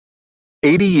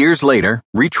80 years later,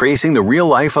 retracing the real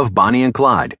life of Bonnie and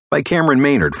Clyde by Cameron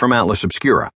Maynard from Atlas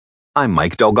Obscura. I'm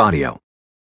Mike Delgadio.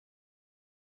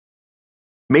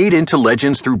 Made into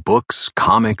legends through books,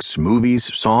 comics,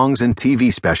 movies, songs, and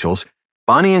TV specials,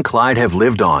 Bonnie and Clyde have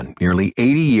lived on nearly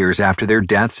 80 years after their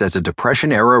deaths as a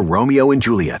Depression-era Romeo and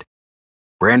Juliet.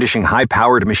 Brandishing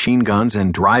high-powered machine guns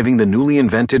and driving the newly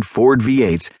invented Ford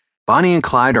V8s, Bonnie and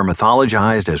Clyde are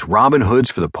mythologized as Robin Hoods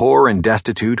for the poor and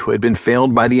destitute who had been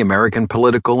failed by the American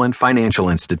political and financial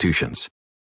institutions.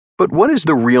 But what is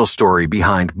the real story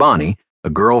behind Bonnie, a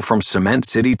girl from Cement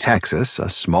City, Texas, a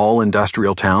small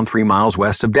industrial town 3 miles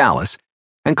west of Dallas,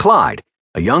 and Clyde,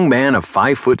 a young man of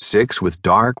 5'6" with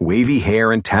dark, wavy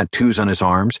hair and tattoos on his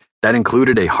arms that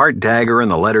included a heart dagger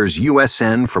and the letters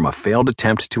USN from a failed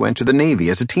attempt to enter the Navy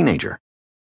as a teenager?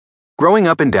 Growing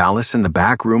up in Dallas in the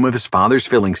back room of his father's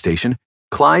filling station,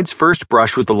 Clyde's first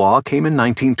brush with the law came in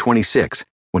 1926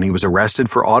 when he was arrested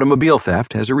for automobile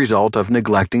theft as a result of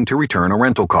neglecting to return a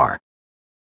rental car.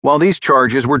 While these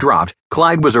charges were dropped,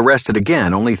 Clyde was arrested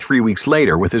again only 3 weeks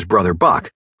later with his brother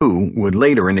Buck, who would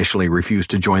later initially refuse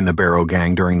to join the Barrow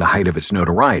Gang during the height of its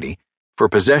notoriety, for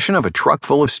possession of a truck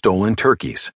full of stolen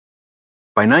turkeys.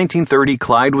 By 1930,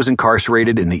 Clyde was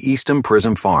incarcerated in the Eastham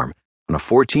Prison Farm on a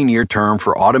 14-year term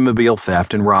for automobile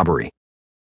theft and robbery.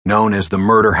 Known as the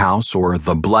Murder House or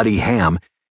the Bloody Ham,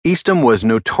 Eastham was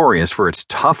notorious for its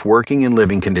tough working and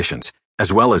living conditions,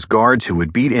 as well as guards who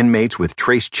would beat inmates with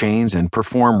trace chains and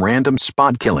perform random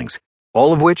spot killings,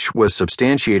 all of which was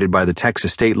substantiated by the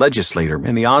Texas state legislature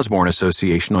and the Osborne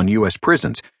Association on U.S.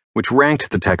 prisons, which ranked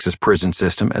the Texas prison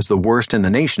system as the worst in the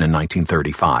nation in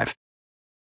 1935.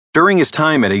 During his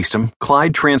time at Eastham,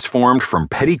 Clyde transformed from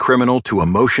petty criminal to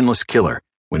emotionless killer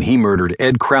when he murdered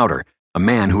Ed Crowder, a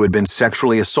man who had been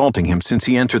sexually assaulting him since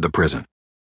he entered the prison.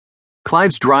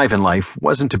 Clyde's drive in life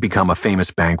wasn't to become a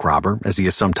famous bank robber, as he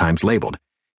is sometimes labeled.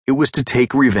 It was to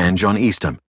take revenge on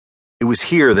Eastham. It was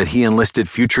here that he enlisted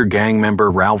future gang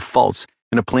member Ralph Fultz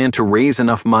in a plan to raise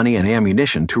enough money and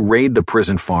ammunition to raid the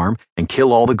prison farm and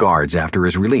kill all the guards after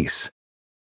his release.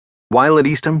 While at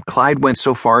Eastham, Clyde went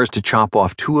so far as to chop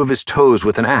off 2 of his toes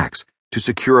with an axe to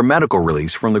secure a medical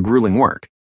release from the grueling work.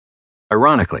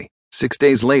 Ironically, 6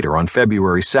 days later, on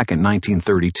February 2,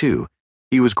 1932,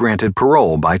 he was granted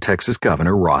parole by Texas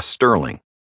Governor Ross Sterling.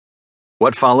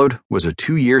 What followed was a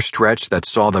 2-year stretch that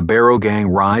saw the Barrow Gang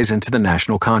rise into the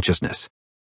national consciousness.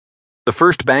 The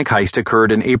first bank heist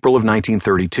occurred in April of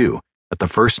 1932 at the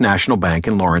First National Bank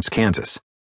in Lawrence, Kansas.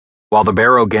 While the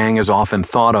Barrow Gang is often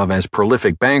thought of as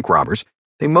prolific bank robbers,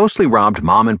 they mostly robbed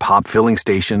mom-and-pop filling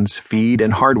stations, feed,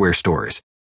 and hardware stores.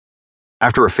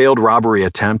 After a failed robbery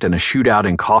attempt and a shootout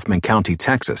in Kaufman County,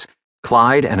 Texas,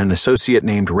 Clyde and an associate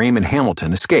named Raymond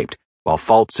Hamilton escaped, while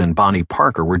Fultz and Bonnie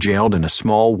Parker were jailed in a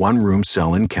small one-room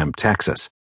cell in Kemp, Texas.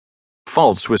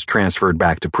 Fultz was transferred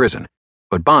back to prison,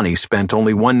 but Bonnie spent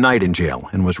only 1 night in jail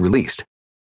and was released.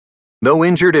 Though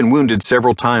injured and wounded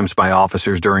several times by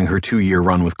officers during her 2-year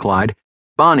run with Clyde,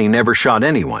 Bonnie never shot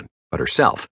anyone but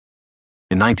herself.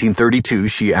 In 1932,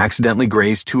 she accidentally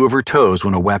grazed 2 of her toes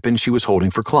when a weapon she was holding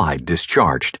for Clyde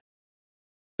discharged.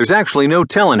 "There's actually no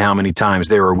telling how many times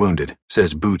they were wounded,"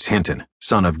 says Boots Hinton,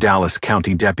 son of Dallas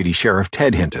County Deputy Sheriff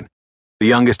Ted Hinton, the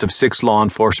youngest of 6 law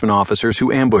enforcement officers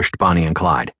who ambushed Bonnie and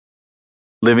Clyde.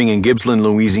 Living in Gibbsland,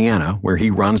 Louisiana, where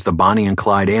he runs the Bonnie and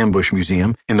Clyde Ambush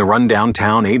Museum in the rundown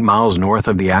town 8 miles north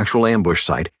of the actual ambush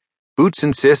site, Boots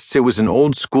insists it was an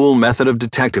old-school method of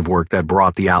detective work that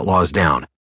brought the outlaws down.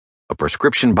 A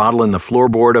prescription bottle in the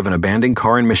floorboard of an abandoned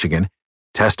car in Michigan,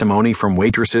 testimony from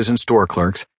waitresses and store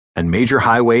clerks, and major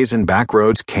highways and back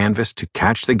roads canvassed to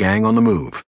catch the gang on the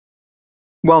move.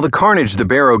 While the carnage the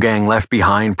Barrow Gang left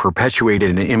behind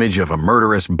perpetuated an image of a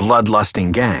murderous,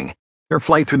 bloodlusting gang, their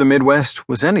flight through the Midwest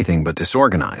was anything but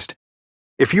disorganized.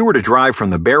 If you were to drive from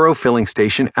the Barrow filling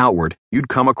station outward, you'd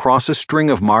come across a string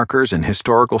of markers and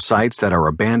historical sites that are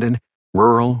abandoned,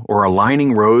 rural, or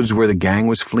aligning roads where the gang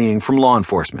was fleeing from law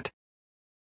enforcement.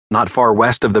 Not far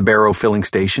west of the Barrow filling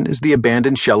station is the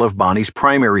abandoned shell of Bonnie's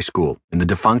primary school in the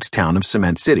defunct town of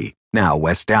Cement City, now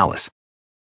West Dallas.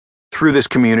 Through this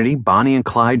community, Bonnie and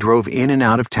Clyde drove in and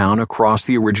out of town across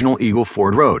the original Eagle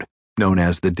Ford Road, known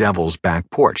as the Devil's Back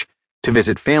Porch, to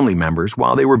visit family members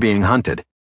while they were being hunted.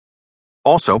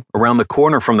 Also, around the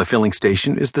corner from the filling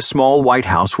station is the small white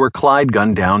house where Clyde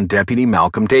gunned down Deputy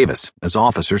Malcolm Davis as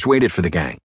officers waited for the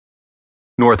gang.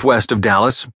 Northwest of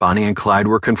Dallas, Bonnie and Clyde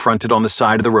were confronted on the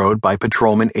side of the road by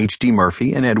patrolmen H.D.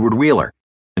 Murphy and Edward Wheeler,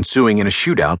 ensuing in a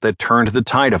shootout that turned the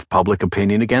tide of public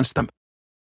opinion against them.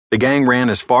 The gang ran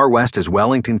as far west as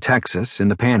Wellington, Texas, in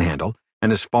the Panhandle,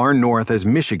 and as far north as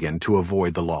Michigan to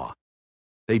avoid the law.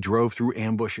 They drove through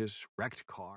ambushes, wrecked cars.